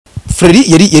Freri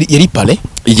yari pale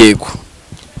yego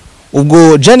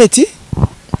ubwo Janet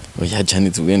oya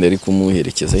Janet wenda ari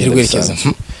kumuherekeza yerekeza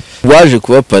waje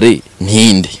kuba pare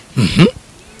ntinde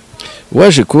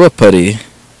waje kuba pare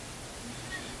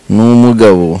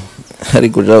numugabo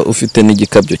ariko ufite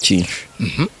n'igikabyo cyinshi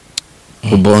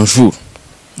bonjour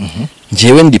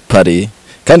njewe ndi pare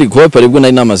kandi kuba pare bwo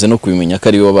nari namaze no kubimenya ko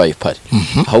ari we wabaye pare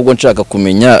ahubwo nshaka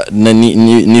kumenya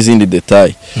n'izindi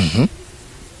details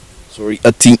sorry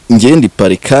ati ngiye ndi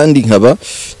pare kandi nkaba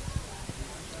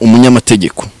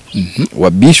umunyamategeko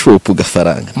wa Bishop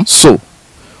Gafaranga so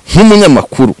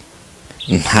nk'umunyamakuru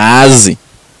ntazi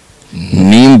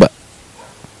nimba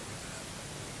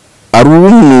ari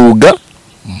umwuga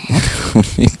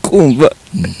kumva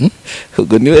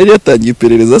ubwo niba yari yatangiye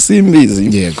iperereza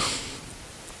simbizi yego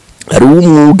ari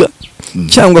umwuga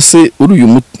cyangwa se uri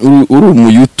umu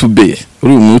YouTuber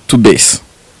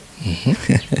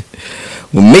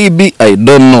maybe I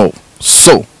don't know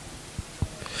so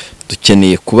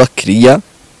dukeneye kuba clear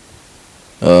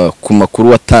ku makuru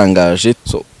watangaje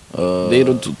so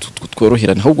rero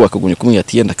tworoherana ahubwo bakagumye kumwe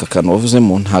ati yenda kakano wavuze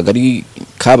mu ntago ari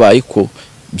kabaye ko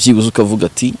byibuze ukavuga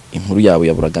ati inkuru yawe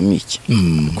yaburagamo iki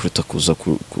kuruta kuza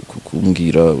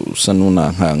kumbwira usa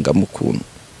n'unankanga mukuntu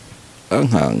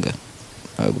ankanga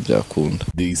ntabwo byakunda.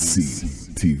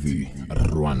 DCTV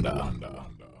Rwanda.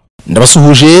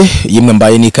 Ndabasuhuje yimwe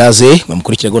mbaye nikaze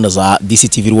mwamukurikira gahunda za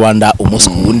DCTV Rwanda umunsi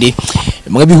kuwundi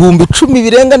mwa bihumbi 10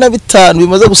 birenga na 5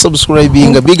 bimaze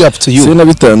gusubscribinga big up to you. Se na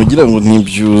 5 ugira ngo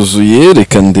ntibyuzuye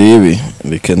reka ndebe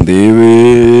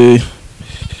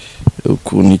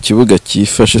ukuntu ikibuga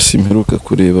cyifashe simperuka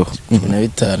kureba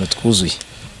 15 twuzuye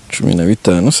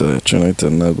 15 sa 15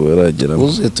 nago baragera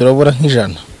uzuye turabura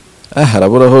nk'ijana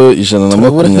haraburaho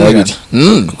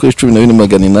 120 kuko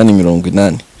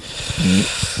 12,880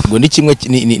 ngo ni kimwe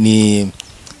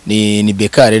ni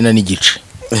bekare na n'igice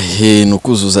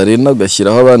nukuzuza rena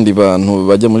ugashyiraho abandi bantu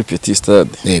bajya muri Petit Stade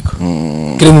yego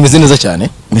kire mumeze neza cyane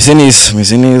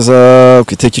meze neza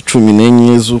ku itariki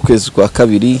 14 z'ukwezi kwa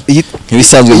kabiri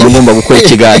ntibisanzwe ngomba gukora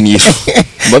ikiganiro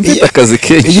babita akazi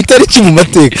kenshi igitariki mu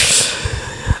mateka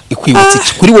ikwibutse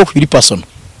kuri wowe biri personal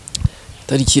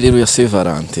tariki rero ya Saint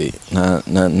Valentin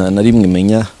na rimwe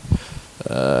menya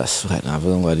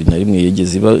navuga ngo ari na rimwe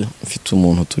yegeze iba mfite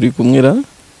umuntu turi kumwera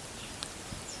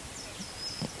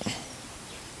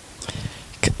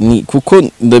ni kuko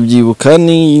ndabyibuka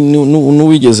ni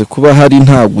n'uwigeze kuba hari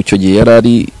ntabwo icyo gihe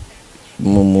yarari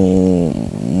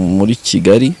muri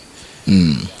Kigali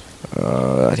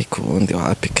ariko ubundi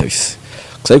wapi kabisa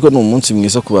ariko ni umunsi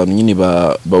mwiza ku bantu nyine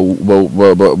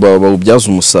bawubyaza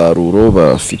umusaruro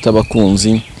bafite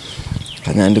abakunzi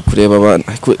kandi kureba abana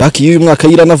ariko uyu mwaka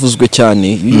yiranavuzwe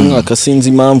cyane uyu mwaka sinzi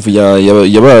impamvu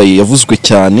yabaye yavuzwe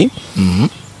cyane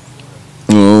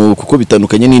kuko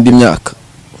bitandukanye n'indi myaka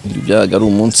byaga ari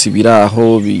umunsi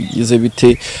biraho bigize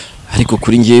bite ariko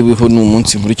kuri ngeweho ni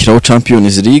umunsi nkurikiraho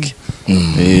Champions League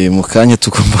mu kanya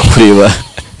tugomba kureba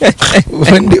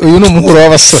uyu ni umuhuro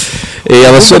w'abasore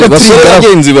abasore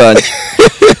bagenzi banje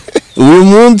uyu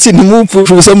munsi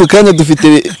ntimupfusha ubusa mu kanya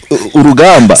dufite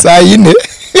urugamba saa 4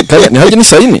 ni haje ni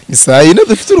saa 4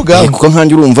 dufite urugamba kuko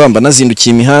nkanjye urumva mba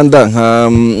nazindukiye imihanda nka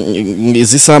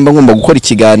izisamba ngomba gukora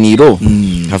ikiganiro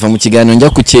hava mu kiganiro njya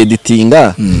ku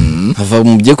editinga hava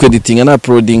mu bye ku editinga na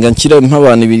uploadinga nshyira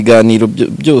nk'abantu ibiganiro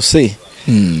byose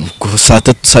ku saa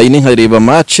 3 saa 4 nkareba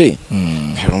match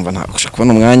urumva nta gushaka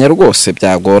kubona umwanya rwose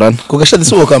byagorana ku gashadi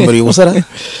sohoka mbere ubusara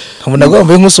nkabona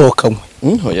gwambaye nk'usohokamwe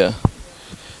oya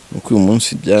nuko uyu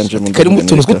munsi byanje mu kari mu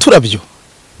tuntu tw'uturabyo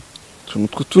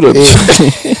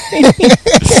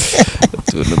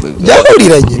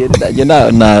byahuriranye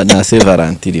na Saint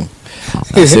Valentin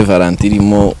Saint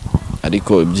Valentin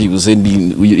ariko byibuze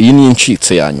iyi ni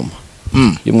incitse ya nyuma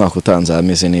y'umwaka utanze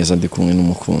ameze neza ndi kumwe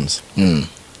n'umukunzi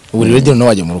ubu rero no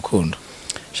wajya mu rukundo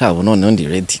shabo noneho ndi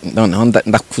ready noneho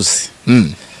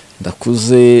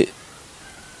ndakuze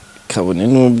kabone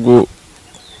nubwo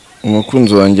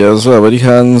umukunzi wanjye azaba ari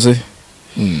hanze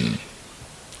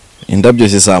indabyo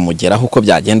zizamugeraho uko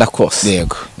byagenda kose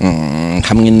yego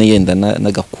hamwe n'yenda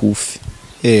n'agakufi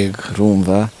yego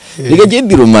urumva biga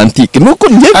genda romantique nuko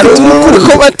njye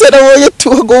ko bateraboye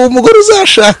tugo umugore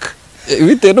uzashaka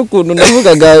bitewe n'ukuntu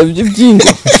navugaga by'ingo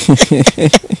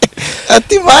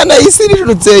ati mana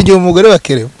isirirutse igihe umugore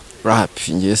bakerewe rap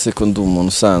ngiye se ko ndi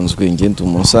umuntu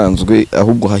usanzwe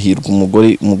ahubwo hahirwa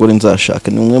umugore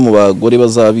nzashaka ni umwe mu bagore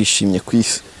bazabishimye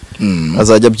kwisi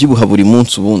azajya byibuha buri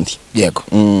munsi ubundi yego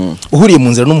uhuriye mu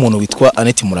nzira n'umuntu witwa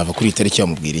Annette Murava kuri itariki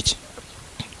yamubwira iki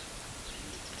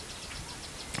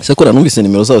se ko numvise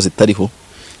nimero zawo zitariho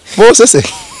bose se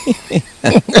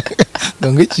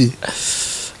ngiki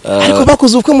ariko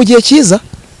bakuze ubukwe mu gihe cyiza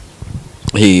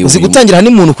uzi gutangira hani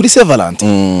muntu kuri Saint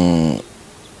Valentin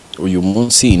uyu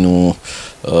munsi no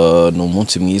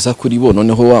umunsi mwiza kuri bo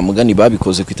noneho wa mugani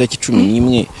babikoze ku itariki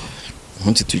 11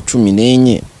 umunsi turi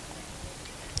 14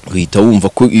 uhita wumva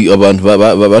ko abantu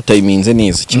batayiminze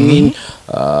neza kimwe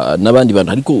n'abandi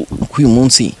bantu ariko ku uyu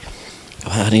munsi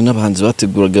hari n'abahanzi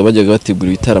bateguraga bajyaga bategura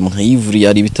ibitaramo nka Ivry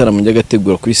yari ibitaramo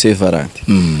njyagategura kuri Saint Valentin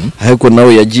ariko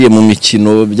nawe yagiye mu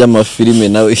mikino by'amafilime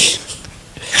nawe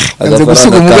Anze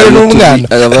gusiga umugore n'umwana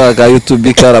agabaga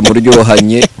YouTube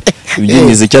karamuryohanye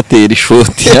iby'imiziki atera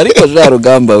ishoti ariko ja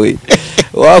rugamba we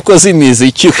wakoze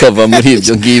imiziki ukava muri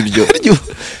ibyo ngibyo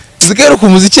zikero ku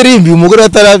muziki rimbi umugore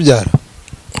atarabyara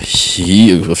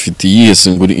bafite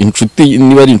yese nguri inshuti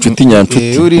niba ari inshuti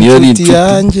nyanshuti niba ari inshuti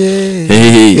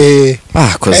yanjye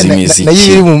akoze imiziki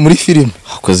nayo muri filime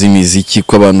akoze imiziki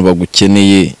ko abantu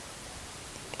bagukeneye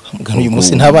mugano uyu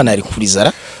munsi nta bana ari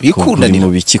kurizara bikundanira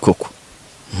mu biki koko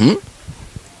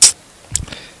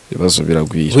ibibazo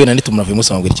biragwira we nandi tumunavuye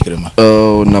munsi amabwira ikigarema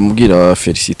namubwira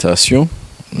felicitation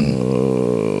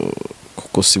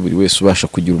kuko si buri wese ubasha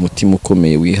kugira umutima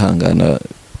ukomeye wihangana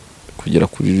kugera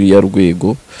kuri ya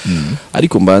rwego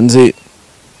ariko mbanze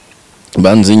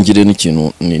ngire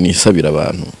n'ikintu nisabira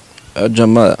abantu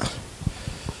ajama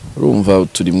urumva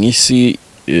turi mu isi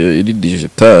iri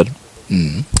digital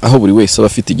aho buri wese aba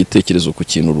afite igitekerezo ku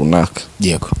kintu runaka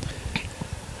yego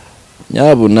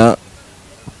nyabona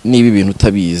niba ibintu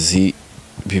utabizi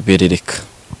biberereka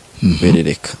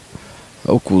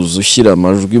aho kuza ushyira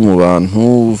amajwi mu bantu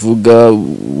uvuga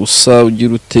usa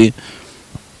ugira ute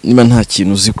niba nta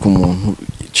kintu uzi ku muntu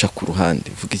yica ku ruhande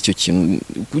uvuga icyo kintu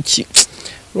kuki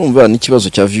urumva n'ikibazo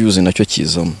cya views nacyo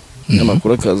kizamo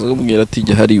n'amakuru akaza akubwira ati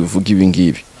jya hari uvuga ibi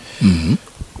ngibi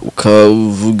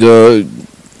ukavuga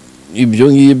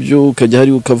ibyo ngibyo ukajya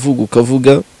hari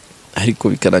ukavuga ariko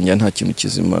bikarangira nta kintu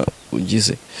kizima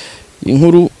ugize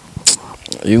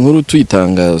inkuru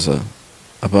tuyitangaza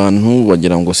abantu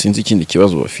bagira ngo sinzi ikindi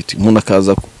kibazo bafite umuntu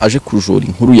akaza aje kujora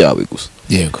inkuru yawe gusa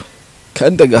yego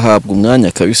kandi agahabwa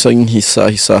umwanya kabisa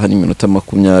nk'isaha n'iminota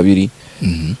 20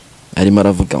 arimo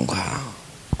aravuga ngo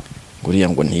nguriya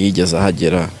ngo ntiyigeze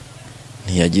ahagera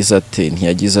ntiyagize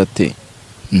ate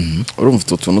urumva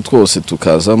utuntu twose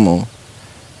tukazamo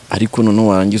ariko none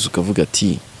warangiza ukavuga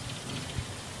ati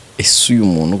ese uyu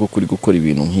muntu ko kuri gukora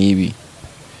ibintu nk'ibi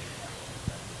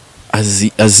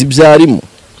azi byarimo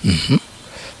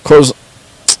cause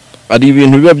ari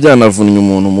ibintu biba byanavunnye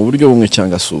umuntu mu buryo bumwe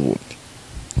cyangwa se ubundi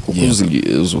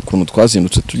uzi ukuntu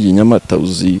twazindutse tugiye Nyamata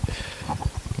uzi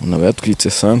umuntu yatwitse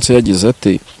sanse yagize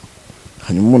ate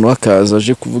hanyuma umuntu akaza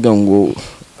aje kuvuga ngo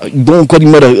donc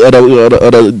arimo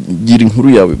aragira inkuru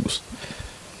yawe gusa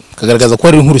kagaragaza ko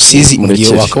ari inkuru sizi mu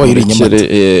gihe wakaba yuri Nyamata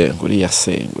nguriya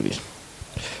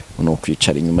no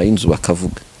kwicara inyuma y'inzu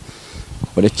bakavuga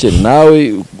murekere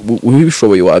nawe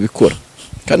ubishoboye wabikora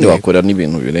kandi wakora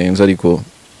n'ibintu birenze ariko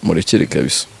murekere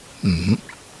kabisa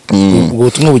ubwo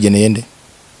butumwa bugeneye nde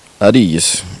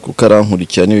ariyese kuko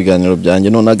arankurikira n'ibiganiro byanjye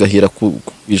none agahira ku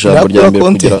ijambo rya mbere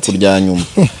kugera ku rya nyuma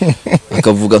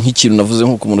akavuga nk'ikintu navuze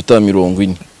nko ku munota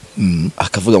 40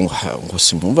 akavuga ngo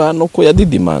simumva hano ko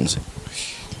yadidimanze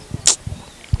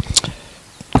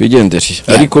twigendere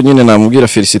ariko nyine namubwira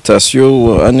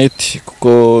felicitation Annette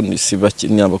kuko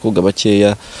ni abakobwa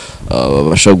bakeya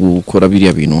babasha gukora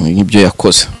biriya bintu nk'ibyo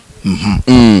yakoze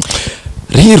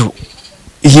rero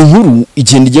iyi nkuru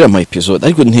igenda igira ama episode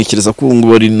ariko ntekereza ko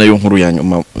ngo ari nayo nkuru ya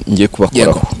nyuma ngiye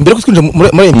kubakoraho mbere ko twinjira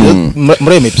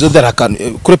muri iyo episode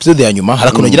kuri episode ya nyuma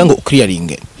harakono ngira ngo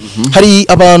clearing hari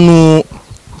abantu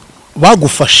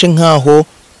bagufashe nkaho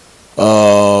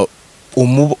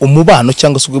umubano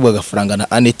cyangwa se ubwo Gafaranga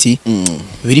na Annette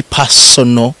biri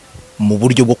personal mu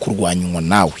buryo bwo kurwanywa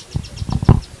nawe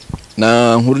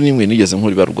na nkuru nimwe nigeze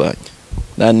nkuru barwanya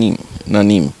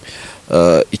nani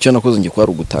icyo nakoze ngiye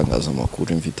kwari ugutangaza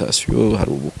amakuru invitation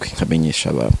hari ubukwe nkamenyesha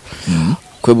abantu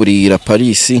kwe burira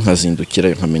Paris nkazindukira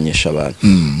nkamenyesha abantu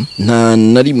nta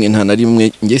na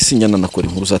rimwe ngiye sinyana nakora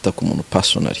inkuru zata ku muntu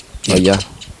personally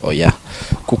oya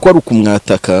kuko ari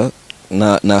ukumwataka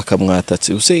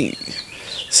nakamwatatse use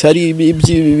sari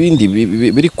ibindi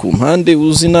biri ku mpande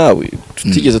uzi nawe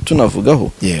tutigeze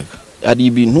tunavugaho yego ari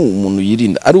ibintu umuntu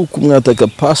yirinda ari ukumwataka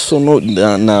personal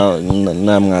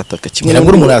na mwataka kimwe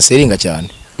nabwo umuntu aseringa cyane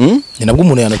ni nabwo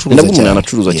umuntu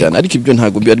yanacuruza cyane ariko ibyo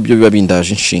ntago ari byo biba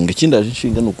bindaje inshinga kindaje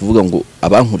inshinga no kuvuga ngo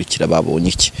abankurikira babonye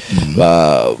iki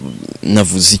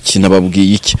navuze iki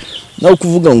nababwiye iki naho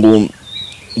kuvuga ngo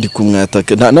ndi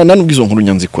kumwataka nanubwizo nkuru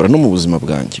nyanzikora no mu buzima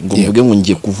bwanjye ngo mvuge ngo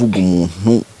ngiye kuvuga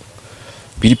umuntu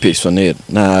biri personnel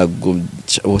nago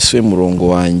wose murongo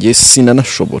wanjye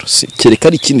sinanashobora kereka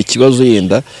ari ikindi kibazo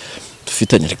yenda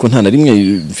dufitanye ariko nta na rimwe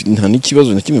nta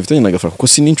n'ikibazo na kimwe mfitanye na Gafaranga kuko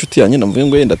si n'inshuti yanjye navuye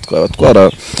ngo yenda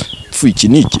twara pfuye iki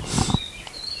niki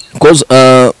cause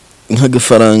nka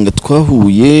Gafaranga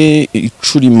twahuye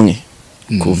icuri imwe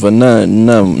kuva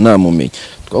namumenye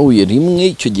twahuye rimwe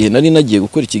icyo gihe nari nagiye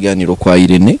gukora ikiganiro kwa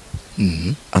Irene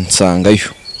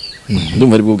ansangayo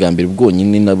ndumva ari bwo bwa mbere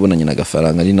bwonyine nabonanye na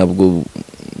Gafaranga ari nabwo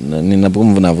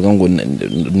navuga ngo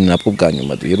ni nabwo bwa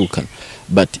nyuma duherukana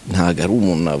but ntago ari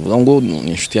umuntu navuga ngo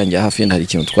ni inshuti yanjye hafi hari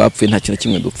ikintu twapfuye nta kintu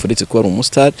kimwe dupfuretse ko ari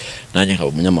umustar nanjye nkaba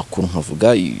umunyamakuru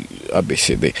nkavuga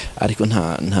ABCD ariko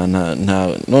nta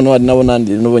none nabo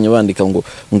nandi nabonye bandika ngo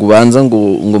banza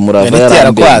ngo murava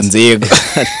yarakwanze yego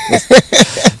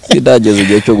idageze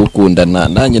igihe cyo gukundana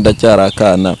nanjye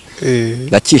ndacyarakana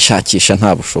gakishakisha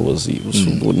nta bushobozi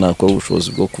busumbu nakora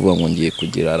ubushobozi bwo kuvuga ngo ngiye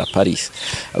kugira la Paris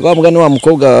agambwa ni wa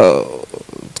mukobwa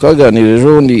twaganirije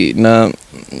ejo na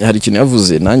hari ikintu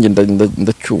yavuze nanjye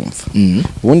ndacyumva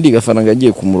ubundi Gafaranga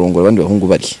yagiye ku murongo abandi bahungu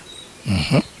bari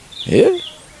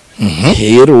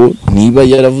rero niba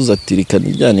yaravuze ati reka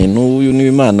nijyane n'uyu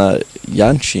n'Imana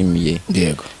yanshimiye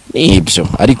yego nibyo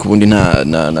ariko ubundi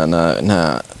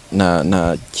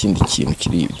nta kindi kintu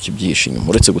kibyishimo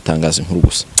uretse gutangaza inkuru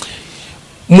gusa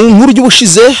mu nkuru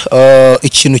y'ubushize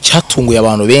ikintu cyatunguye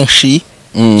abantu benshi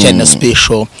cyane na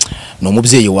special no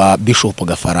umubyeyi wa Bishop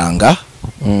Gafaranga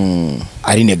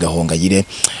Aline Gahongayire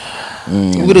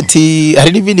uburuti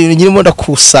hari n'ibindi bintu nyirimo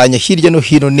ndakusanya hirya no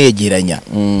hino negeranya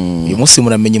uyu munsi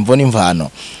muramenye imvone imvano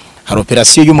hari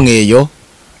operation y'umweyo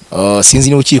sinzi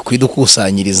niba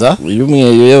ukikudukusanyiriza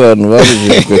y'umweyo y'abantu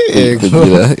babujijwe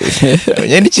kugira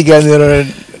nyine ikiganiro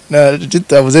na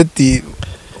tutavuze ati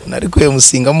nari kwe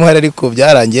musingamo hari ariko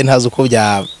byarangiye ntazo uko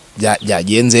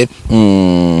byagenze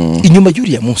inyuma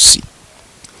y'uriya munsi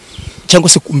cyangwa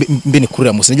se mbene kuri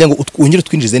uriya munsi ngira ngo twongere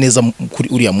twinjize neza kuri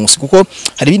uriya munsi kuko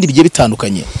hari ibindi bigiye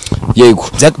bitandukanye yego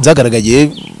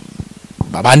byagaragaye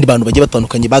abandi bantu bagiye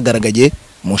batandukanye bagaragaye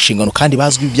mu nshingano kandi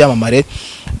bazwi ibyamamare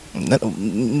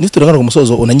nituragana ku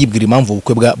musozo unanyibwira impamvu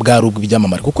ubukwe bwa rugwi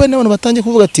ibyamamare kuko n'abantu batangiye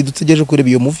kuvuga ati dutegereje kureba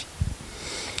iyo movie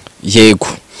yego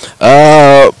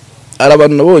ari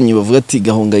abantu nabonye bavuga ati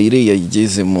Gahongayire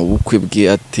yageze mu bukwe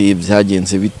bwe ati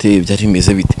byagenze bite byari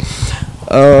bimeze bite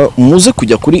muze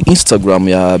kujya kuri Instagram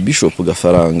ya Bishop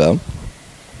Gafaranga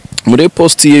muri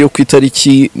post ye yo ku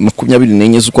itariki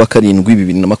 24 z'ukwa karindwi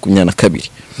 2022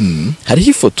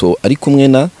 hariho ifoto ari kumwe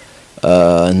na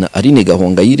Aline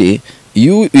Gahongayire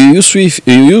you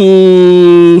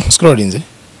scrolling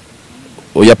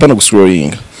yapana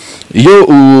guscrolling iyo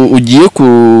ugiye ku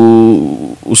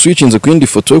uswitchinze ku indi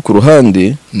foto yo ku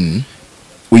ruhande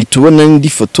uhitubona indi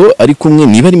foto ari kumwe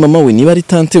niba ari mama we niba ari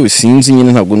tante we sinzi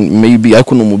nyine ntabwo maybe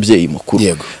ariko no mubyeyi mukuru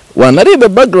yego wanareba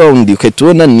background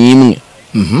ukayitubona ni imwe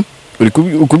uri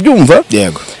kubyumva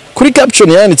yego kuri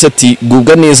caption yanditse ati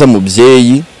gubwa neza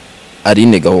mubyeyi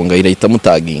Aline Gahongayire ahita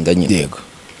mutaginga nyine yego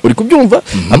uri kubyumva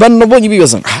abantu nabonye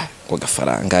bibaza ko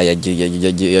Gafaranga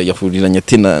yahuriranye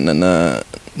ati na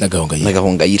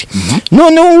Gahongayire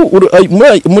none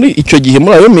muri icyo gihe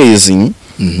muri ayo mezi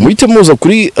muhite muza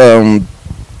kuri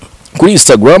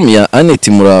Instagram ya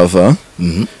Annette Murava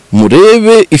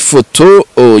murebe ifoto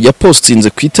ya postinze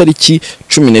ku itariki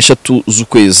 13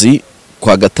 z'ukwezi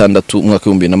kwa gatandatu umwaka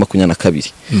wa 2022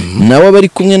 nawe bari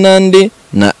kumwe nande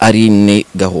na Aline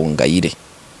Gahongayire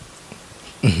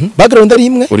background ari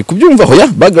imwe uri kubyumva hoya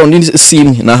background si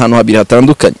imwe na ahantu habiri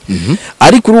hatandukanye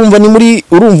ariko urumva ni muri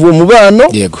urumva uwo mubano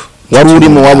yego wari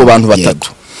urimo wabo bantu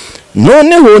batatu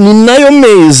noneho ni nayo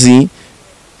mezi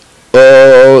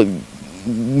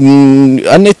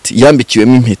Annette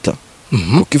yambikiwemo impeta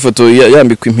kuko ifoto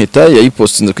yambikwa impeta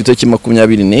yayipostinze ku itariki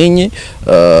 24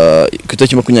 ku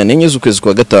itariki 24 z'ukwezi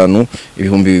kwa gatanu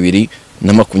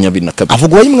 2022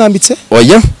 avuga wayimwambitse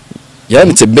oya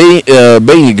yanditse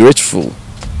being grateful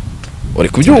uri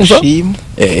kubyumva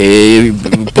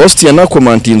post ya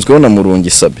nakomantinzweho na Murungi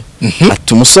Sabe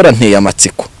ati umusora nteye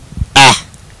amatsiko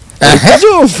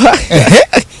kubyumva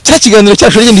cya kiganiro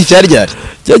cyacu n'indi cyaryari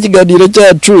cya kiganiro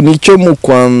cyacu nicyo muri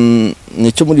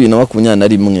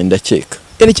 2021 ndakeka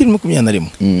yari kiri 2021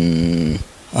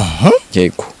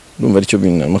 yego ndumva aricyo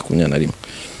 2021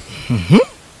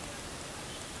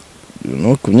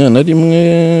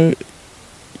 2021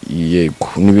 yego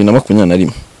ni 2021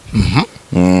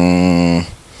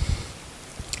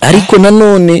 ariko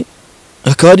nanone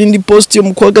akaba ari indi post yo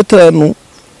mu kwa gatanu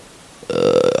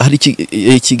hari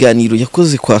ikiganiro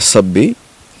yakoze kwa Sabe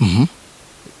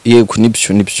yego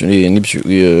nibyo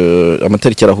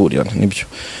amatariki arahurirana nibyo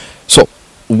so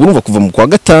ubwo urumva kuva mu kwa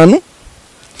gatanu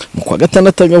mu kwa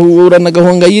gatandatu agahura na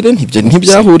Gahongayire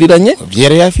ntibyahuriranye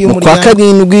mu kwa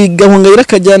karindwi Gahongayire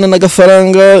akajyana na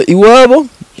Gafaranga iwabo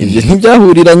ibyo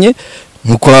ntibyahuriranye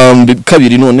nkuko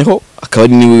kabiri noneho akaba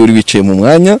ari niwe uri wicaye mu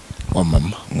mwanya wa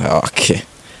mama. Okay,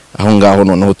 aho ngaho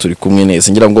noneho turi kumwe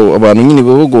neza, ngira ngo abantu nyine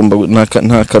baba bagomba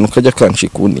nta kantu kajya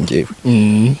kancika ubundi ngewe.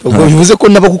 Ubwo bivuze ko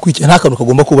nabagukurikira nta kantu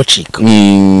kagomba kubacika.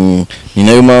 Ni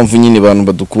nayo mpamvu nyine abantu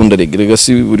badukunda regrega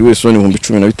si buri wese wone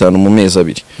 15 mu mezi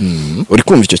abiri. Uri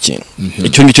kumva icyo kintu?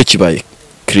 Icyo ngicyo kibaye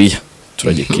clear,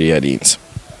 turagiye clearinze.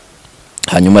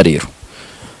 Hanyuma rero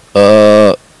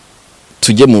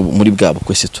tujye muri bwabo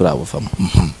kwese turabuvamo.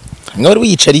 Ngari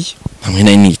wiyicariye. Hamwe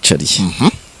nayo nicariye.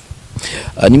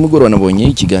 Nimugoroba nabonye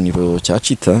ikiganiro cya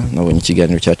Cita,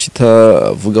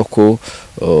 avuga ko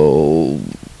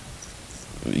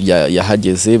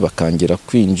yahageze bakangera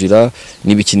kwinjira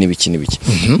n'ibiki.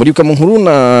 Muri mu nkuru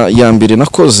ya mbere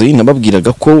nakoze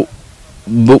nababwiraga ko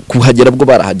kuhagera bwo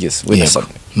barahageze wese.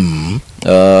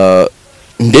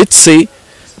 Ndetse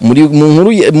mu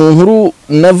nkuru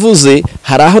navuze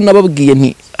hari aho nababwiye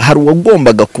nti hari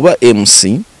uwagombaga kuba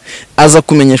MC aza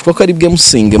kumenyeshwa ko ari bwe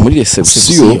musinge muri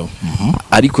reception,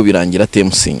 ariko birangira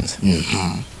atemusinze.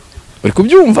 Uri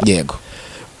kubyumva? Yego.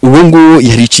 Ubu ngo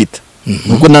yari Cita.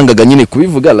 Nuko nangaga nyine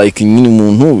kubivuga like nyine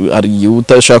umuntu ari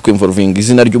utashaka involving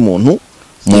izina ry'umuntu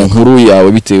mu nkuru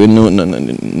yawe bitewe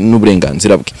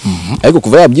n'uburenganzira bwe. Ariko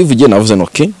kuva yabyivugiye navuze no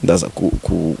okay ndaza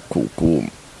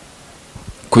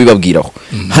kubibabwiraho.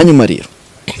 Hanyuma rero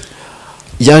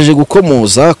yaje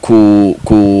gukomoza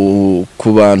ku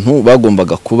bantu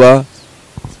bagombaga kuba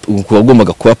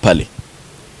pale.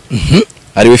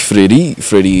 Ariwe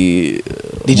Freri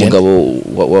umugabo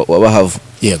wa Bahavu.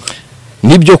 Yego.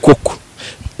 Nibyo koko.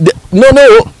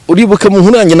 Noneho uribuka mu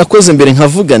nkuru yanjye nakoze mbere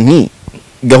nkavuga nti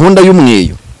gahunda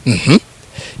y'umweyo.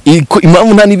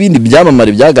 Impamvu nta n'ibindi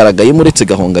byamamare byagaragaye muretse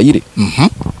Gahongayire.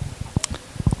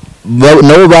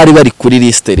 Nabo bari kuri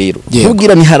liste rero.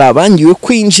 Kubwira ni hari abangiwe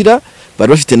kwinjira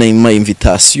bari bafite na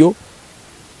invitation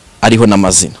ariho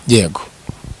n'amazina. Yego.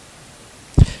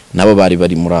 Nabo bari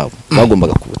muri abo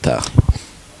bagombaga kubutaha.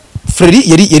 Freri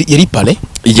yari pale.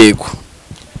 Yego.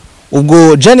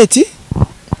 Ubwo Janet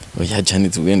oya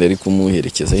Janet wenda ari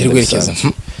kumuherekeza yerekeza.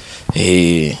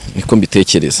 Niko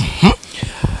mbitekereza.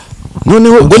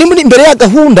 Noneho ubwo ni muri imbere ya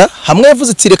gahunda hamwe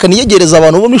yavuze ati reka niyegereza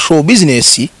abantu bo muri show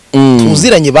business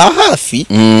tuziranye ba hafi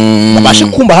babashe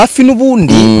kumba hafi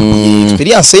n'ubundi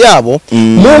experience yabo.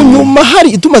 Mu nyuma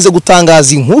hari tumaze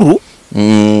gutangaza inkuru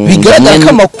bigaragara ko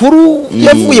amakuru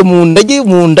yavuye mu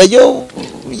ndayo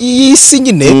y'isi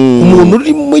nyine umuntu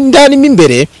uri mu ndani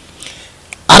imbere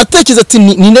aratekereza ati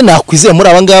ninde nakwizeye muri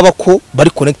abangaba ko bari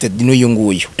connected n'uyu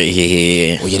nguyu.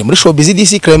 Yari muri show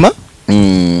business Clement.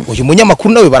 Uyu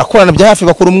munyamakuru nawe barakorana bya hafi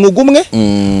bakora umwuga umwe.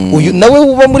 Uyu nawe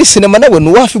uba muri cinema nawe ni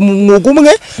wafi mu mwuga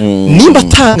umwe. Nimba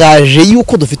tangaje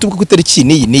yuko dufite ubwo kutariki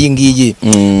n'iyi ngiyi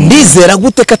ndizera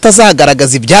gute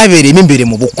katazagaragaza ibyabereyemo imbere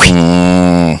mu bukwe.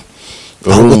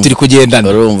 Ahubwo turi kugendana.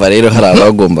 Urumva rero hari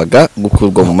abagombaga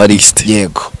gukurwa mu mariste.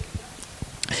 Yego.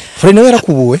 Frere nawe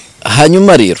yarakubuwe.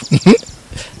 Hanyuma rero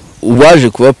uwaje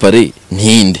kuba pare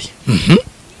ntinde.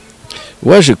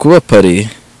 Waje kuba pare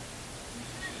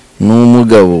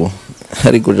numugabo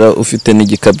ariko ufite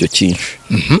n'igikabyo cyinshi.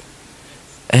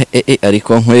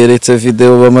 Ariko nkweretse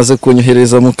video bamaze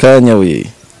kunyohereza mu kanya we.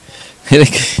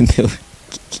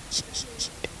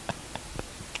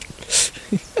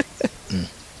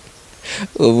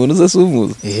 Umuntu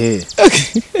uzasumuza.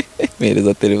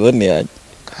 Mereza telefone yanjye.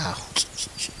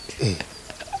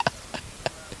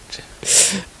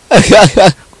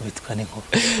 Kubitwane nko.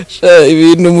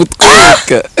 Ibintu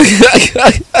mutwika.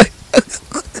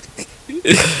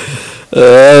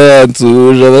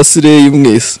 Tuje abasireyi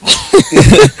mwese.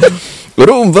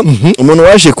 Urumva umuntu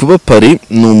waje kuba pare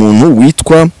ni umuntu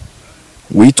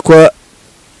witwa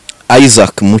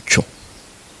Isaac Mucyo.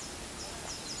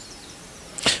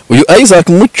 Uyu Isaac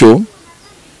Mucyo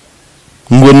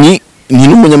ngo ni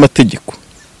n'umunyamategeko.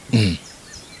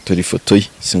 Turi foto ye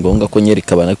singonga ko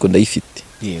nyereka abana ko ndayifite.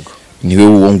 Yego. Niwe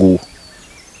uwo nguwo.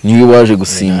 Niwe waje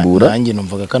gusimbura. Nanjye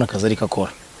numvaga kana kazari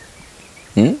kakora.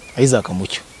 Isaac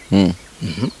Mucyo.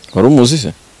 Wari umuzi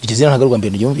se? Igizina ntagarwa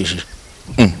mbere yumvishije.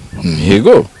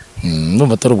 Yego.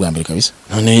 Ndumva atari ubwa mbere kabisa.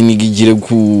 None nigigire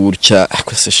gutya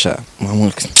akwese sha.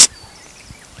 Ngo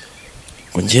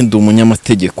ngende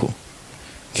umunyamategeko.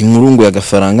 Inkuru ya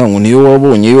Gafaranga ngo niyo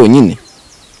wabonye yonyine.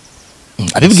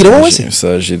 Abibwira wowe se?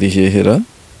 Message rihehera.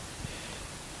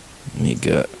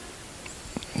 Niga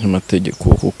amategeko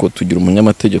kuko tugira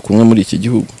umunyamategeko umwe muri iki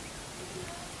gihugu.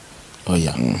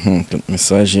 Oya.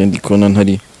 Message ndikona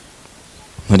ntari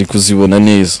kuzibona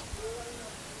neza.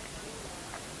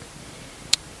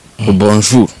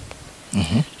 Bonjour.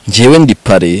 Njewe ndi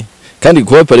pare kandi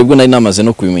kuba pare bwo nari namaze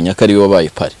no kubimenya ko ari we wabaye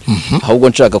pare. Ahubwo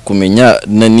nshaka kumenya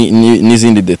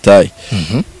n'izindi detail.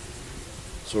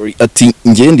 sorry ati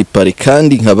ngende pare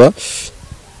kandi nkaba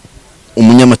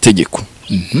umunyamategeko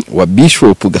wa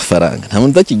Bishop Gafaranga nta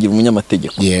muntu akigira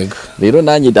umunyamategeko yego rero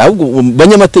nanjye ahubwo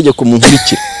banyamategeko mu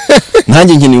nkurikira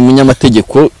nanjye nkeneye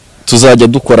umunyamategeko tuzajya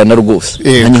dukorana rwose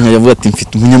nanjye nkavuga ati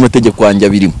mfite umunyamategeko wanjye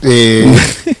abirimo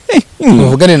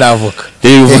uvugane navoka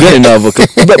uvugane navoka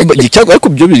cyangwa ariko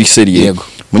byo biri seriye yego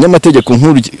umunyamategeko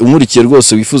nkurikiye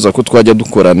rwose wifuza ko twajya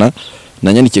dukorana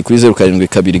nanyandikiye kuri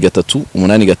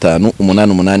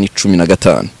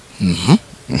 0723858815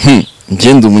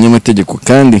 ngende umunyamategeko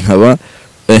kandi nkaba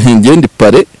ngende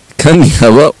pare kandi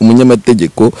nkaba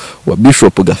umunyamategeko wa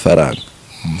Bishop Gafaranga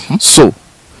so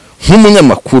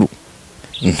nk'umunyamakuru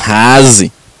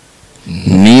ntazi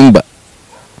nimba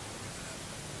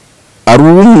ari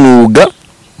umwuga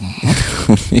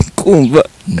kumva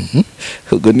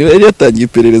ubwo niba yari yatangiye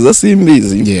iperereza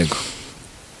simbizi yego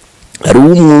ari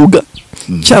umwuga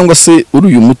cyangwa se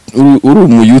uri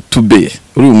umu YouTuber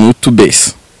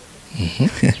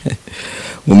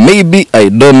maybe I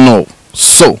don't know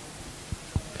so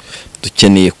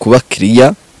dukeneye kuba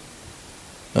clear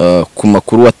ku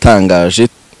makuru watangaje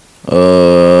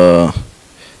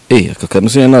aka kantu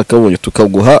se nakabonye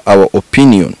tukaguha our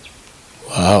opinion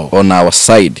on our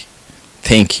side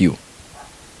thank you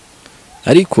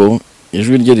ariko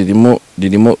ijwi rye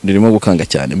ririmo gukanga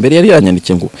cyane mbere yari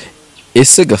yanyandikiye ngo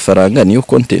ese Gafaranga niyo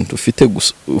content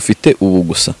ufite ubu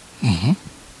gusa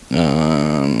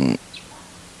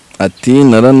ati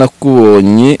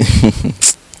naranakubonye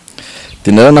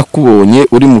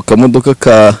uri mu kamodoka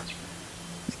ka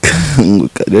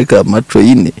maco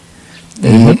yine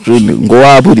ngo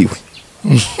waburiwe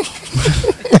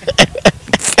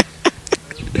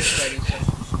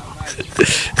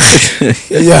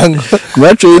yango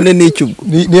maco yine n'icyo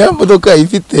ni ya modoka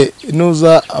ifite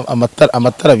nuza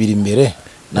amatara abiri imbere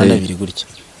n'anabiri gutya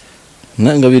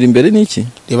nangabiri imbere niki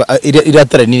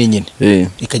iratara nini nyine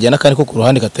ikajyana kandi ko ku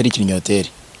ruhande katari ikinyoteri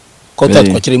ko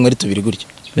twakira imwe ari tubiri gutya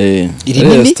iri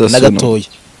nini na gatoya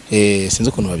sinzi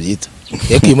ukuntu babyita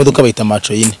yego iyi modoka bayita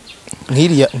maco yine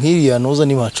nk'iriya nuza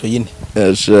ni maco yine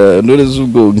asha nore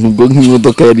zubwo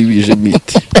nk'imodoka yari bije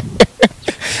mite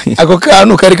ako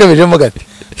kantu kari kabijemo gati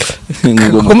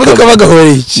ko modoka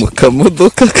bagahoreye iki mu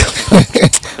kamodoka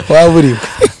waburiwe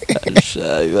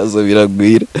asha ibibazo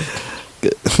biragwira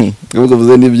ubwo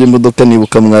vuze n'ibyo imodoka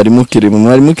nibuka mwarimu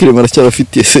kirema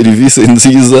aracyarafitiye service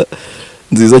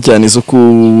nziza cyane zo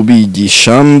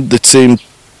kubigisha ndetse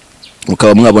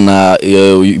mukaba mwabona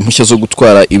impushya zo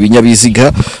gutwara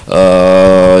ibinyabiziga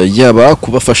yaba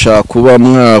kubafasha kuba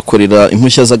mwakorera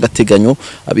impushya z'agateganyo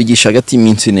abigisha hagati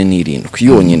y'iminsi 4 n'irindwi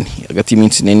yonyine hagati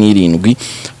y'iminsi 4 n'irindwi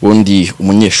ubundi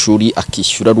umunyeshuri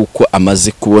akishyura ruko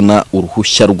amaze kubona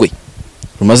uruhushya rwe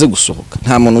rumaze gusohoka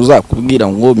nta muntu uzakubwira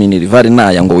ngo minerivare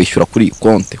naya ngo wishyura kuri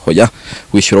konte hoya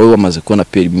wishyura wowe wamaze kubona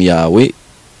permis yawe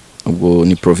ubwo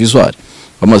ni provisoire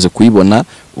wamaze kuyibona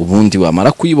ubundi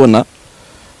wamara kuyibona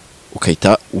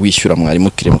ukahita wishyura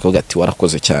mwarimu kirema ko gati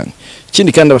warakoze cyane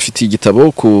ikindi kandi abafite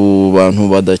igitabo ku bantu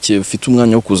badafite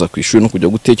umwanya wo kuza kwishuri no kujya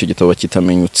guteka icyo gitabo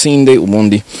bakitamenye utsinde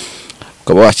ubundi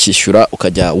ukaba wakishyura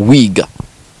ukajya wiga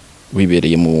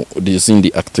wibereye mu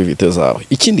zindi activities zawe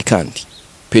ikindi kandi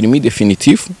permis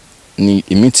définitif ni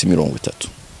iminsi 30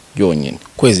 yonyine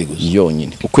kwezi gusa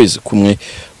yonyine ukwezi kumwe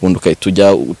ubundi ukahita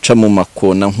ujya uca mu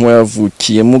makona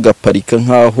nk'uwavukiye mu gaparika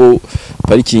nkaho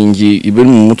parikingi ibiri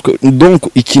mu mutwe donc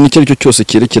ikintu icyo aricyo cyose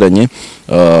cyerekeranye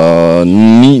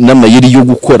ni n'amayeri yo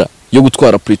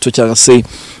gutwara plutôt cyangwa se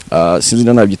sinzi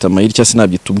nabyita amayeri cyangwa se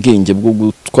nabyita ubwenge bwo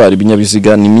gutwara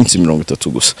ibinyabiziga ni iminsi 30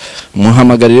 gusa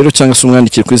muhamagara rero cyangwa se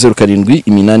umwandikire kuri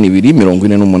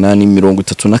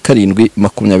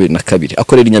 0782483832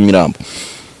 akorera Nyamirambo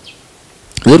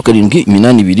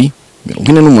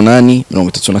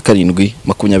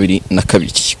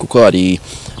 0748483832 kuko hari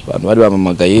abantu bari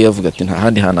bamamagaye yavuga ati nta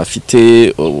handi hana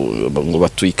afite ngo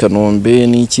batuye Kanombe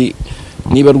niki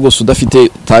niba rwose udafite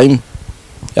time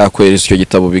yakwereza icyo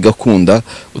gitabo bigakunda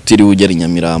utiriwe ugera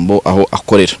Nyamirambo aho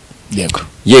akorera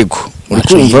yego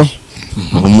urikumva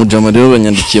umujama rero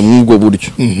banyandikiye mu ubwo buryo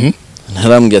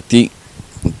ntarambye ati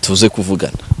tuze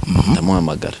kuvugana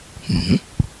ndamuhamagara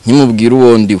nkimubwira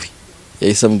uwo ndiwe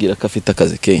yahise ambwira ko afite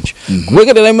akazi kenshi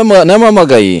kubegerera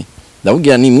namamagaye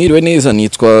ndabwira ni mwiriwe neza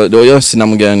nitwa Royo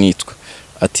sinamubwira nitwa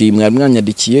ati mwari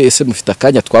mwanyandikiye ese mufite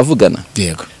akanya twavugana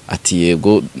yego ati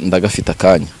yego ndagafite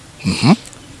akanya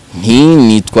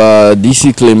nitwa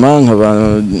DC Clement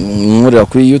nkorera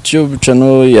kuri YouTube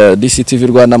channel ya DCTV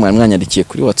Rwanda mwari mwanyandikiye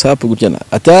kuri WhatsApp gutya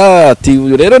ati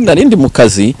rero narindi mu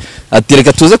kazi ati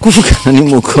reka tuze kuvugana ni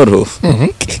mukoro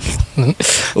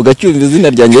ugacyumva izina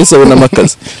ryanjye yese abona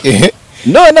amakazi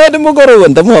none nimugoroba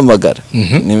ndamuhamagara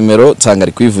nimero nsanga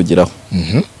ari kwivugiraho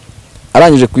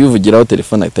arangije kuyivugiraho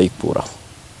telefone atayikuraho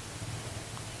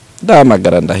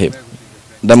ndahamagara ndaheba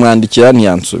ndamwandikira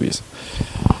ntiyansubiza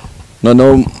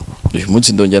noneho uyu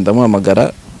munsi ndongera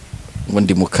ndamuhamagara ngo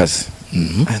ndi mu kazi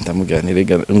ndamubwira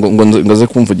ngo ze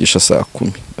kumvugisha saa 10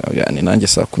 yani nanjye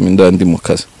saa 10 ndi mu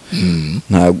kazi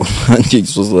ntabwo nanjye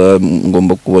gisoza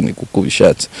ngomba kubona kuko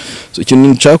bishatse so ikintu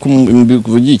nshaka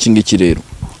kuvugira iki ngiki rero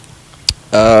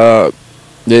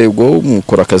yego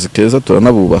mukora akazi keza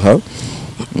turanabubaha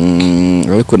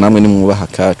ariko namwe nimwubaha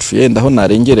kacu yenda aho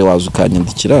narengere waza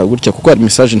ukanyandikira gutya kuko hari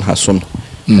message ntasomye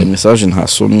hari message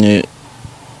ntasomye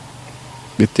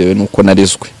bitewe nuko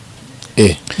narezwe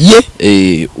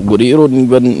ubwo rero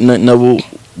niba nabo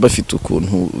bafite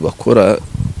ukuntu bakora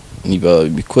niba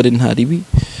bikore ntaribi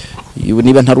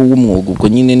niba ntari uw'umwuga ubwo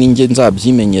nyine ninjye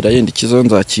nzabyimenyera yenda ikizo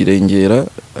nzakirengera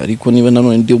ariko niba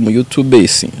nanone ndi mu YouTube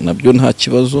base nabyo nta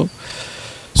kibazo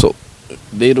so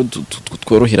rero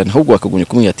tworoherana ahubwo akagumye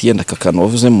kumwe ati yenda kakano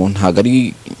wavuzemo ntago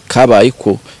ari kabaye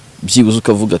ko byibuze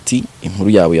ukavuga ati inkuru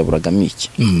yawe yaburagamo iki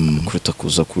kuruta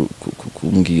kuza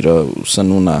kumbwira usa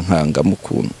nunankanga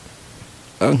mukuntu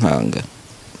ankanga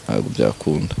ntabwo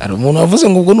byakunda ari umuntu wavuze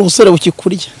ngo ubwo n'ubusore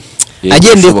bukikurya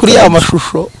agendeye kuri ya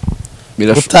mashusho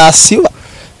utasiba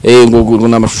ngo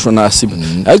n'amashusho nasiba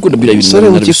ariko ndabira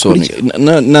ibintu nabisone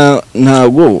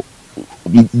ntabwo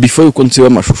before yuko nsiba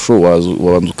amashusho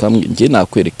wabanza ukambwe ngiye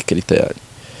nakwereka ikarita yawe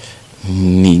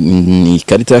ni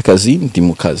ikarita y'akazi ndi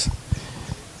mu kazi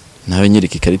nawe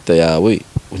nyereka ikarita yawe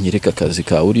unyereka akazi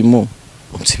kawe urimo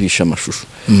unsibisha amashusho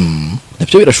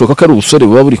nabyo birashoboka ko ari ubusore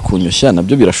buba buri kunyoshya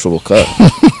nabyo birashoboka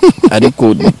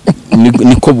ariko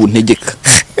niko buntegeka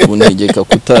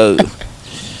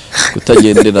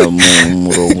kutagendera mu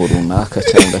murongo runaka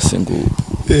cyangwa se ngo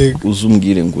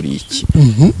uzumbwire ngo uri iki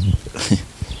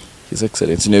His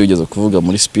Excellency niyo yigeze kuvuga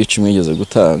muri speech mwigeze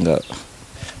gutanga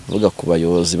vuga ku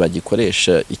bayobozi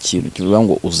bagikoresha ikintu kivuga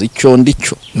ngo uzi icyo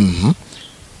ndicyo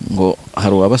ngo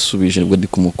hari wabasubije ngo ndi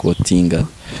kumukotinga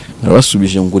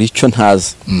barabasubije ngo uri icyo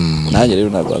ntazi nanjye rero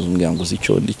ntabwo azumbwira ngo uzi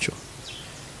icyo ndicyo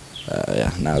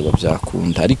ntabwo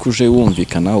byakunda ariko uje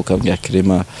wumvikana ukabwira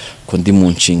Clement ko ndi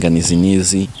mu nshinganizi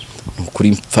nizi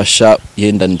kuri mfasha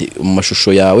yenda ndi mu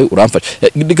mashusho yawe uramfasha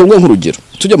ndikamwe nk'urugero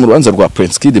tujya mu rubanza rwa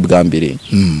Prince Kid bwa mbere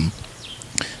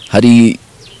hari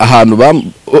ahantu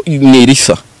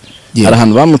Nerisa hari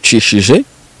ahantu bamucishije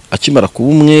akimara kuba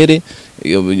umwere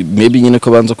maybe nyine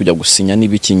ko banza kujya gusinya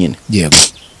n'ibiki nyine yego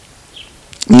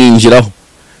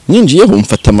mwinjiyeho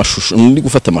mfata amashusho ndi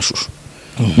gufata amashusho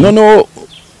noneho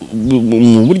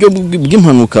mu buryo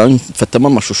bw'impanuka mfatamo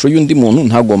amashusho y'undi muntu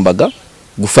ntagombaga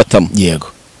gufatamo yego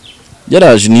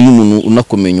yaraje ni n'umuntu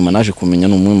unakomeye nyuma naje kumenya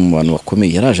n'umwe mu bantu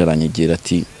bakomeye yaraje aranyegera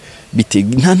ati bite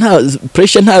nta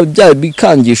pressure nta bya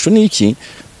bikangisho niki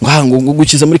ngo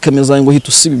gukiza muri kamera ngo hita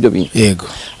usiba ibyo bintu yego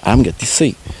arambwira ati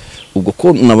se ubwo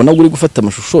ko nabona uri gufata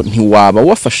amashusho ntiwaba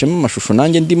wafashemo amashusho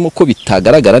nanjye ndimo ko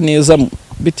bitagaragara neza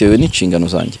bitewe n'inshingano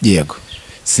zanjye yego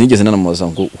sinigeze nanamubaza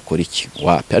ngo ukora iki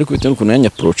wapi ariko bitewe n'ukuntu yanya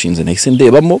approachinze nahise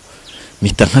ndebamo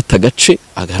mita nkata gace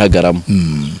agaragaramo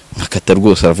nkakata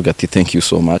rwose aravuga ati thank you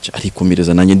so much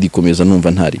arikomereza nanjye ndikomeza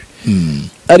numva ntari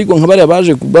ariko nkabari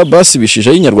abaje basibishije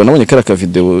y'inyarwanda nabonye kara ka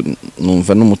video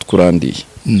numva n'umutwe urandiye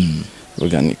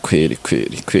bagani kweri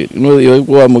no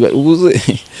ubuze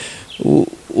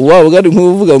waba gari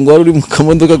nkuvuga ngo ari mu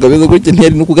kamodoka kabeza gutya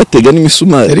ntiyari no kugatega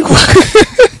n'imisumari ariko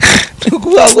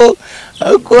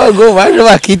kubago baje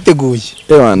bakiteguye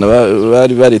abana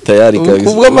bari tayari kabisa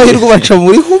kubwo amahirwe baca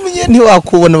muri humye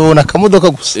ntiwakubona babona akamodoka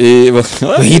gusa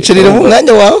hicarira mu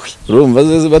mwanya wawe urumva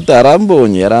zeze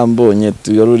batarambonye yarambonye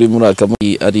tuyari muri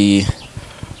akamuri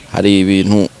hari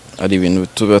ibintu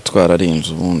tuba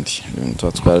twararinze ubundi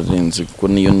tuba twararinze kuko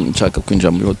niyo nshaka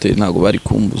kwinjira muri hotel ntago bari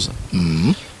kumbuza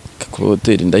kuko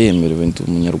hotel ndayemerewe ndi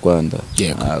umunyarwanda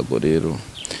ntago rero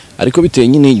ariko biteye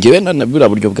nyine ngewe nabura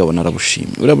buryo bwabo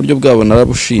narabushimye ura buryo bwabo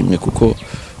narabushimye kuko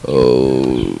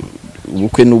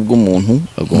ubukwe nubwo umuntu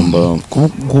agomba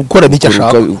gukora n'icyo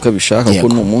ashaka ukabishaka ko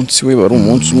no munsi we bari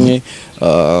umunsi umwe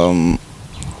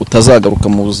utazagaruka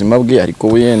mu buzima bwe ariko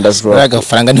wenda azura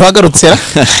Gafaranga ntiwagarutse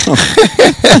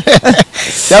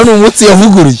cyane umunsi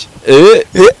yavuguruye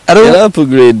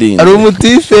upgrading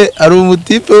ari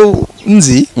umutipe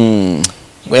nzi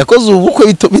ngo yakoze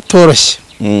ubukwe bitoroshye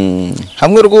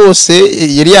hamwe rwose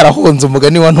yari yarahonze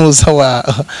umugani wa ntuza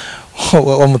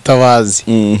wa Mutabazi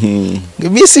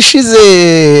iminsi ishize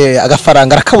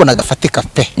Agafaranga arakabona gafatika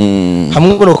pe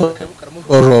hamwe ngo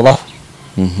karamugorobaho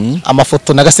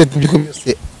amafoto na gasete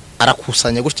byose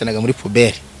arakusanya gutya naga muri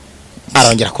puberi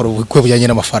arongera akora ubukwe bujyanye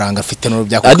n'amafaranga afite no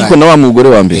byako ariko na wa mugore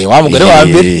wa mbere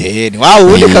ni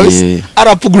wawe kabisa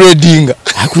arapgradinga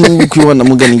kwibona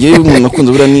mugani ngiye umuntu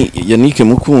nakunze bura ni Yannick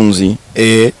Mukunzi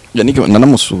Yannick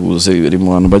nanamusuhuze biri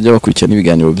mu bantu bajya bakurikirana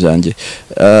ibiganiro byanjye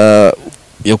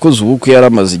yakoze ubukwe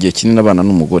yaramaze igihe kinini abana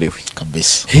n'umugore we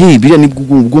kabisa biriya ni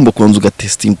ugomba kubanza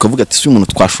ugatesting ukavuga ati si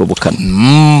umuntu twashobokana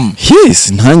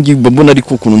yes ntangi mbona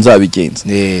ariko ukuntu nzabigenza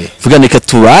vuga neka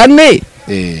tubane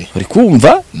bari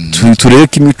kumva turebe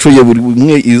ko imico ye buri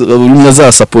umwe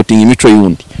za supporting imico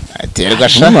yundi aterwa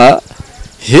sha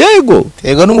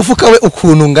yego n'umufuka we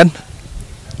ukuntu ngana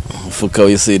umufuka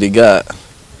we seriga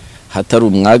hatari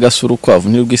umwaga suru kwavu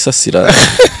ntirwisasira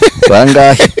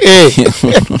bangahe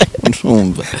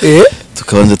numva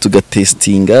tukabanza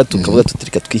tugatestinga tukavuga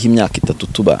tutirika twiha imyaka 3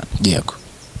 tubana yego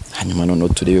hanyuma none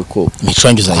turebe ko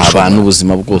miconjo zayishobora abantu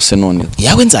ubuzima bwose none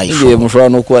yawe nzayishobora mushobora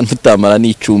no kuba ntutamara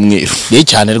n'icyumweru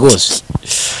cyane rwose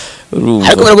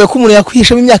ariko baragoye ko umuntu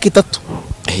yakwihishamo imyaka 3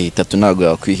 3 ntago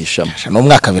yakwihishamo no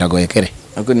mwaka biragoye kere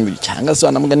ntabwo ni cyangwa se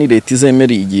wanamuga ni leta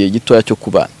izemera igihe gitoya cyo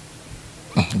kubana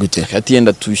gute kati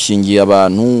yenda tushingiye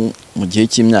abantu mu gihe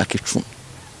cy'imyaka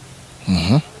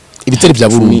 10 ibitari bya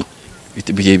burundu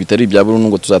bitari bya burundu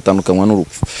ngo tuzatandukanwa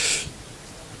n'urupfu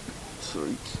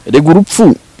rega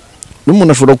urupfu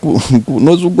n'umuntu ashobora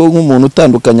kunoza ubwo nk'umuntu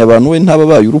utandukanya abantu we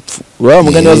ntababaye urupfu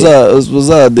uramugani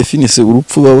baza definise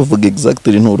urupfu bavuga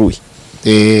exactly nturuye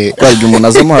kwaryo umuntu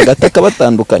azamo hagati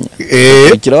akabatandukanya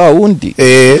kira wa wundi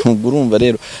urumva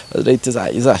rero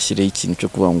leta izashyire ikintu cyo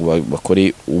kuvuga ngo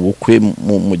bakore ubukwe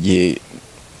mu gihe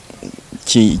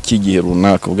cy'igihe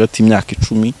runaka uvuga ati imyaka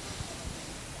 10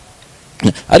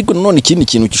 ariko none ikindi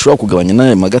kintu gishobora kugabanya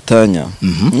naye magatanya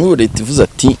n'ubu leta ivuze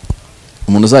ati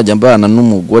umuntu uzajya mbana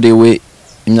n'umugore we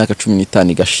imyaka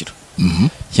 15 igashira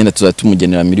cyenda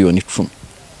tuzatumugenera miliyoni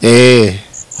 10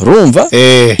 urumva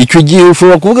icyo gihe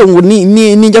ushobora kuvuga ngo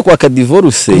ninjya kwa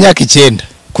divorce imyaka 9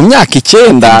 ku myaka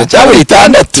 9 cyangwa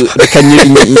 6 rekanyira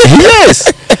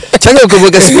yes cyangwa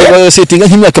kuvuga setting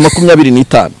nk'imyaka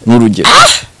 25 n'urugero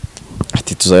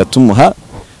ati tuzayatumuha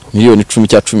miliyoni 10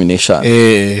 cya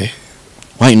 15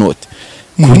 why not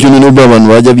kuryo none abantu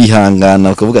bajya bihangana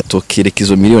bakavuga tokereka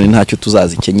izo miliyoni ntacyo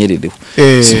tuzazikenyereraho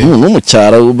si umuntu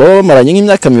umucyara baba bamaranye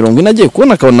nk'imyaka 40 nagiye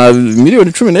kubona akabona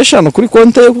miliyoni 15 kuri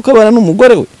konte ye kuko abana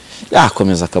n'umugore we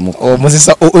yakomeza akamuko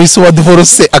muzisa uyiso wa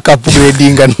divorce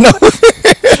akapgradinga nawe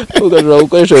ugashobora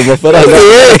gukoresha ayo mafaranga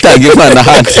atanga imana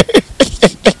handi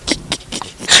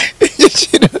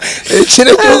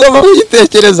kire kuvuga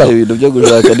mugitekereza ibintu byo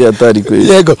gushaka ni atari kwe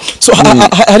yego so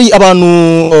hari abantu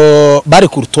bari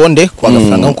ku rutonde kwa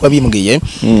Gafaranga nko babimbwiye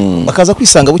bakaza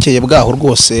kwisanga bukeye bwaho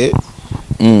rwose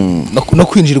no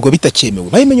kwinjirirwa bitakyemewe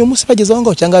bayimenye umunsi bageze aho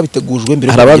ngaho cyangwa bitegujwe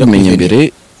mbere arababimenye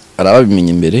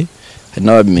imbere hari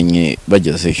n'ababimenye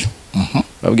bagezeyo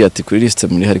babwiye ati kuri liste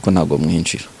muri ariko ntago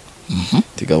mwinjira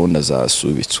ti gahunda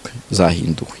zasubitswe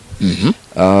zahinduwe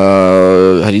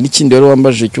hari n'ikindi rero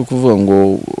wambaje cyo kuvuga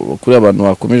ngo kuri abantu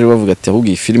bakomeje bavuga ati ahubwo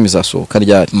iyi film izasohoka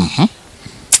ryari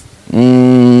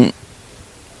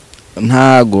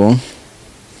ntago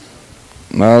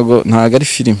ari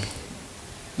film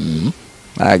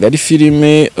ntago ari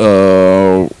filime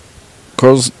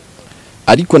cause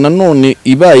ariko nanone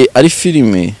ibaye ari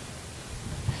filime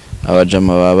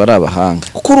abajama baba ari abahanga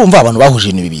kuko urumva abantu bahuje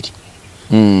ibintu bibiri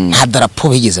nta darapo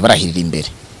bigeze barahirira imbere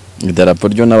idarapo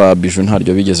ryo n'ababiju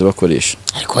ntaryo bigeze bakoresha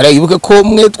ariko barayibuke ko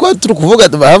mwe turi kuvuga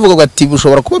bavuga ati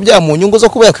bushobora kuba bya mu nyungu zo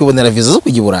kuba yakwibonera visa zo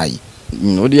kujya Burayi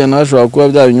nuriya nashobora kuba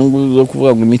bya inyungu zo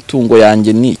kuvuga ngo imitungo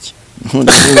yanjye niki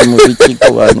ntuzi mu biki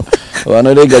ko abantu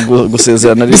rega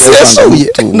gusezerana risesuye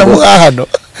na muhahano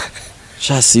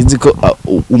sinzi ko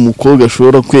umukobwa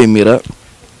ashobora kwemera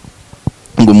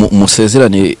ngo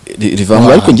umusezerane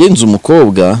rivanga ariko ngenze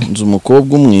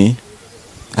umukobwa umwe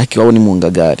ariko wabona mu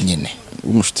ngagari nyine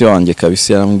umushuti wanjye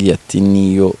kabisa yarambwiye ati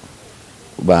niyo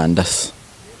bandasa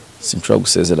sinshobora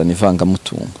gusezerana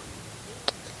ivangamutungo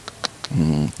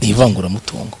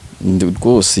ivanguramutungo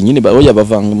rwose nyine bahoya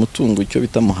bavanga umutungo icyo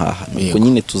bita muhaha nuko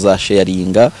nyine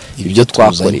tuzasharinga ibyo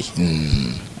twakoreye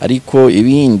ariko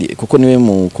ibindi kuko niwe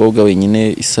mukobwa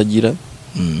wenyine isagira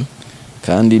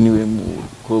kandi niwe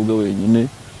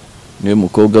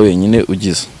mukobwa wenyine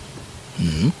ugize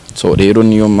so rero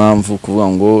niyo mpamvu kuvuga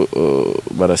ngo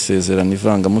barasezerana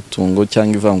ivangamutungo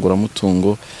cyangwa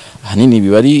ivanguramutungo ahanini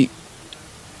biba ari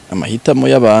amahitamo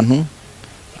y'abantu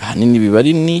ahanini biba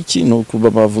ari n'iki no kuba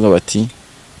bavuga bati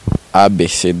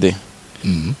ABCD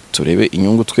turebe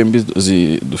inyungu twembi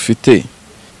dufite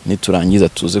niturangiza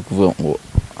tuze kuvuga ngo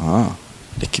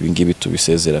reka ibi ngibi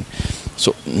tubisezerane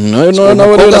so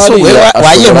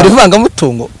wayemera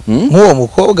ivangamutungo nk'uwo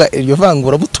mukobwa iryo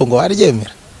vanguramutungo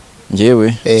waryemera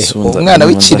ngewe umwana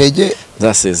w'ikirege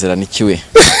zasezerana ikiwe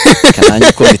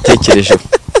kananye ko bitekereje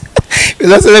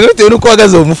bizasezerana bitewe nuko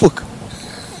uhagaze mu mufuka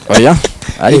oya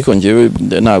ariko ngewe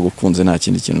nagukunze nta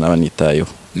kindi kintu naba nitayeho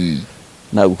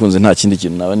nagukunze nta kindi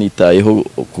kintu naba nitayeho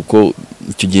kuko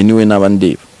icyo gihe niwe naba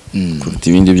ndeba kuruta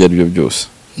ibindi ibyo ari byo byose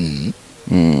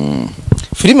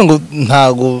filime ngo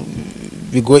ntago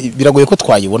biragoye ko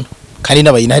twayibona kandi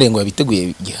n'abayinare ngo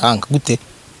yabiteguye gihanga gute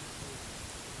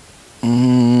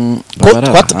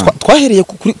twahereye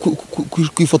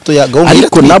ku ifoto ya gahunda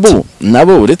ariko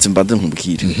nabo uretse mbande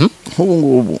nkubwire nk'ubu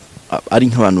ngubu ari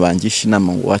nk'abantu bangisha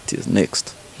inama ngo what is next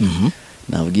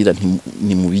nabwira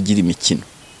ni mu bigira imikino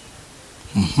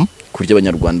kurya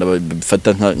abanyarwanda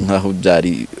bifata nkaho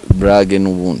byari brage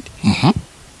n'ubundi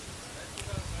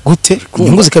gute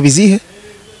inyungu zikabizihe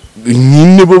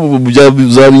nyine bo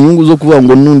byaba inyungu zo kuvuga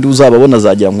ngo nundi uzababona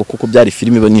azagira ngo kuko byari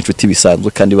filime ba n'inshuti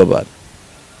bisanzwe kandi babana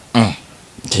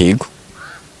yego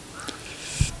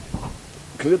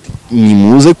ni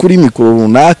muze kuri mikoro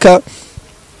runaka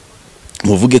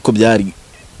muvuge ko byari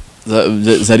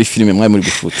zari filime mwaye muri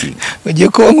gufutinga ugiye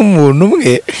kuba nk'umuntu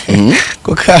umwe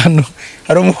ko kantu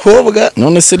hari umukobwa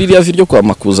none se ririya video kwa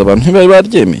makuza abantu ntibari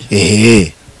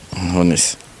baryemeye none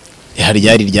se hari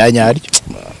ryari ryanyaryo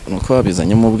nuko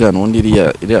babizanye mu bwana wundi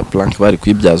iriya plank bari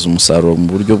kwibyaza umusaruro mu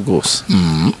buryo bwose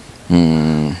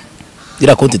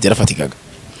ira content yarafatikaga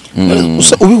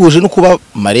ubihuje no kuba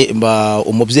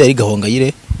umubyeyi ari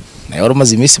Gahongayire nayo wari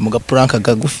umaze iminsi mu gaprank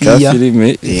kagufiya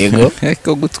yego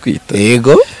ko gutwita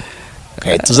yego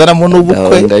tuzanamo n'ubukwe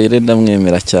Gahongayire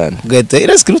ndamwemera cyane gahita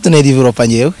ira script na developer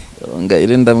ngewe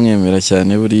Gahongayire ndamwemera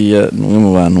cyane buriya numwe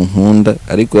mu bantu nkunda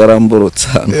ariko yaramborotse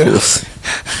ahantu hose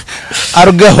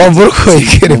aruga wamboroko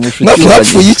ikere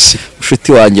bapfuye iki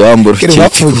ushuti wanjye wamborokeye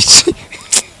bapfuye iki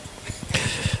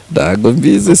dago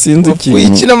mbize sinzi ikintu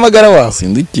iki namagara wawe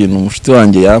sinzi ikintu umushuti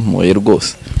wanjye yampoye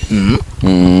rwose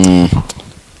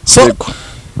so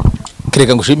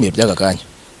kereka ngushimiye byaka kanya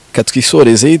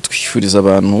katwisoreze twifuriza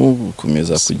abantu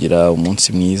gukomeza kugira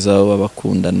umunsi mwiza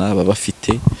w'abakundana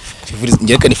babafite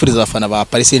ngereka nifuriza abafana ba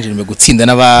Paris Saint-Germain gutsinda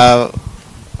n'aba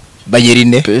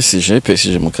Bayerine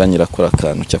PSG mukanyira akora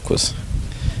akantu cyakoze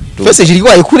PSG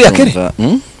irwaye kuriya kere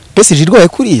PSG irwaye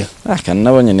kuriya kandi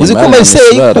nabonye ni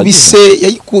Marseille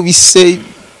yayikubise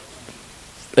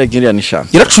egiriya ni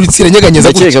champion yaracuritse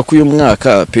iranyeganyeza gutya ko uyu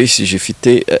mwaka PSG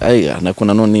ifite nako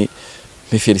nanone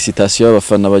felicitation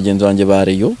y'abafana bagenzi banjye ba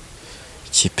Rayon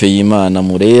ikipe y'Imana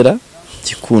Murera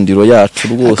gikundiro yacu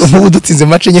rwose ubu dutsinze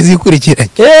match enye zikurikiranye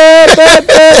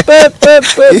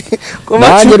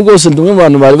nanjye rwose ndumwe mu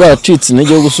bantu bari baracitse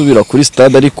intege yo gusubira kuri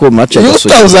stade ariko match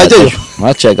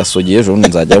ya Gasogi ejo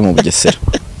nzajya mu Bugesera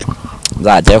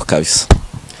nzajyayo kabisa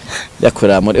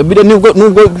yakorera muri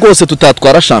nubwo rwose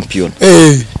tutatwara champion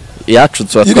yacu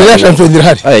twatwara champion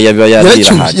irahari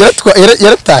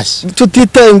yaratashye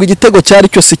tutitaye ngo igitego cyari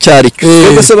cyose cyari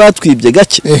cyo se batwibye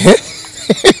gake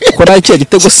ko nacyo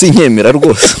igitego sinkemera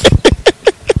rwose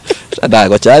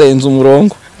ndago cyarenze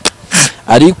umurongo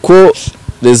ariko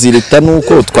rezilita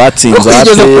nuko twatsinze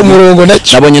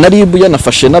nabonye naribu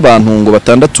yanafashe n'abantu ngo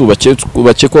batandatu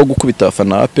bakekwa gukubita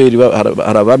abafana ba APR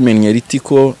harabamenye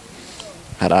ritiko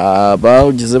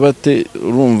harabagize bate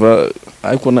urumva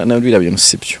ariko nabira bintu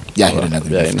sibyo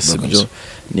byahirana sibyo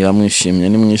niba mwishimye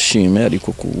nimwishime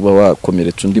ariko kuba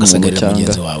wakomeretse undi muntu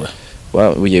cyangwa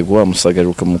yego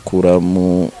wamusagaruka mukura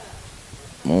mu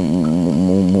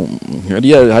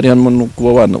hari hano no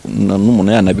kuba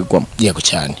n'umuntu yanabigwamo yego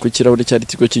cyane ku kirahure cyari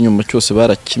tiko cy'inyuma cyose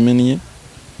barakimeniye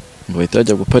ngo bahita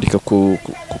bajya guparika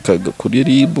kuri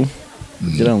ribu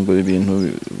kugira ngo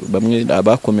ibintu bamwe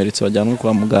abakomeretse bajyanwe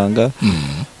kwa muganga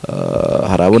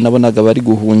harabonaga bari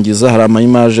guhungiza hari ama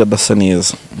image adasa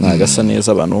neza nagasa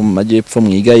neza abantu mu majyepfo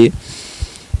mwigaye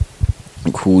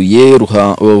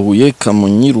Huye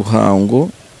Kamonyi Ruhango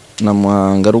na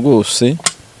Muhanga rwose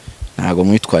ntago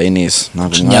mwitwaye neza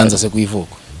ntago Nyanza se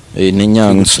kuivuko ni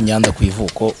Nyanza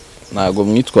kuivuko ntago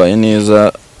mwitwaye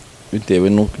neza bitewe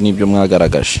n'ibyo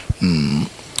mwagaragaje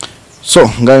so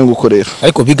ngaye gukorera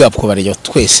ariko big up ko bariyo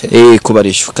twese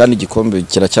kubarisha kandi igikombe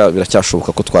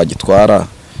biracyashoboka ko twagitwara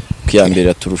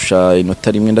kwiyambera turusha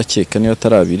inota rimwe ndakeka niyo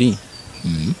tarabiri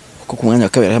kuko ku mwanya wa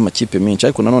kabiri hari amakipe menshi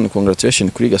ariko nanone congratulation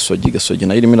kuri Gasogi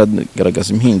nayo irimo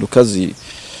iragaragaza impinduka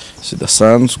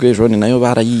zidasanzwe jone nayo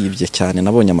barayibye cyane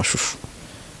nabonye amashusho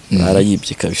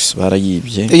barayibye kabisa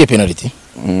barayibye iyo penalty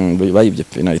bayibye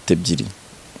penalty ebyiri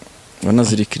bana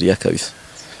ziri clear kabisa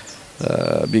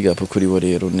big up kuri bo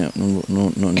rero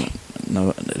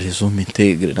na resume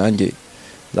integre nanjye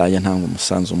zajya ntanga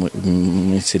umusanzu mu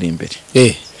minsi iri imbere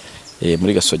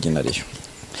muri Gasogi nariyo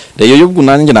rero y'ubwo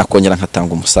nanjye nakongera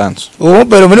nkatanga umusanzu uwo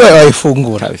mbere muri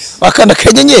wayifungura bakanda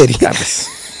akanyenyeri kabisa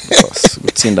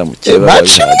gutsinda mu keba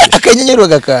akanyenyeri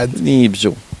bagakanda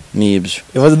nibyo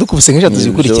yabaze dukubise nk'eshatu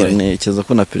zikurikiranye nekeza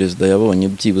ko na president yabonye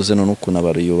byibuze none uko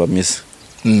nabariyo bameze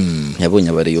yabonye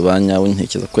abariyo banyawe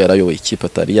ntekeza ko yarayoboye ikipe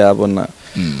atari yabona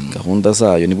gahunda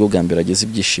zayo nibwo bwa mbere ageze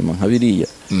ibyishimo nka biriya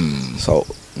so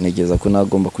negeza ko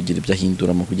nagomba kugira ibyo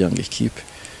ahindura mu kugira ngo ikipe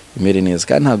imere neza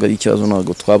kandi ntabwo ari ikibazo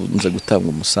ntabwo twabunze gutanga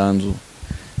umusanzu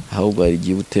ahubwo hari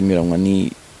igihe utemeranywa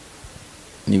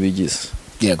nibigize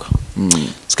yego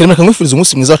Clement kamwifuriza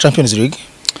umunsi mwiza wa Champions League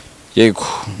yego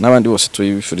n'abandi bose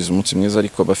tuyibifuriza umunsi mwiza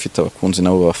ariko bafite abakunzi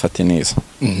nabo bafate neza